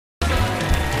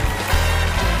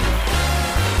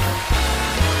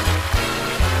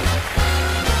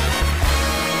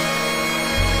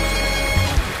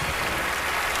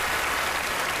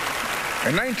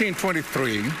In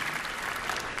 1923,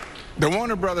 the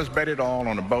Warner Brothers bet it all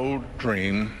on a bold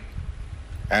dream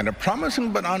and a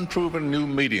promising but unproven new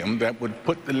medium that would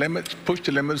push the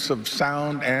limits of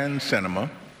sound and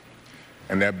cinema,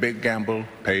 and their big gamble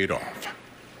paid off.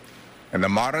 And the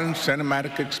modern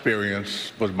cinematic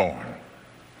experience was born.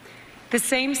 The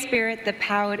same spirit that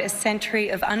powered a century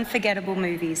of unforgettable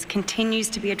movies continues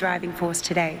to be a driving force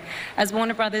today, as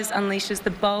Warner Brothers unleashes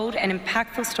the bold and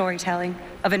impactful storytelling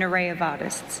of an array of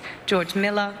artists: George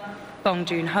Miller, Bong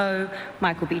Joon-ho,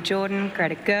 Michael B. Jordan,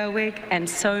 Greta Gerwig, and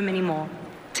so many more,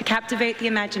 to captivate the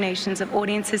imaginations of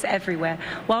audiences everywhere,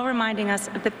 while reminding us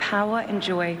of the power and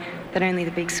joy that only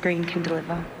the big screen can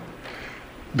deliver.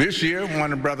 This year,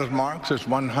 Warner Brothers marks its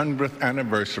 100th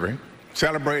anniversary,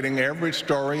 celebrating every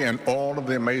story and all of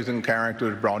the amazing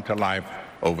characters brought to life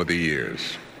over the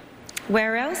years.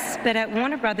 Where else but at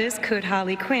Warner Brothers could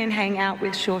Harley Quinn hang out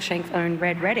with Shawshank's own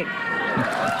Red Redding?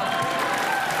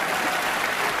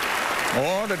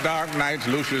 Or the Dark Knight's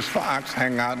Lucius Fox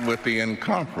hang out with the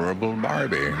incomparable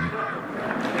Barbie.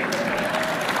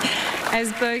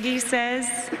 As Bogey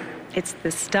says, it's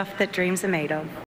the stuff that dreams are made of.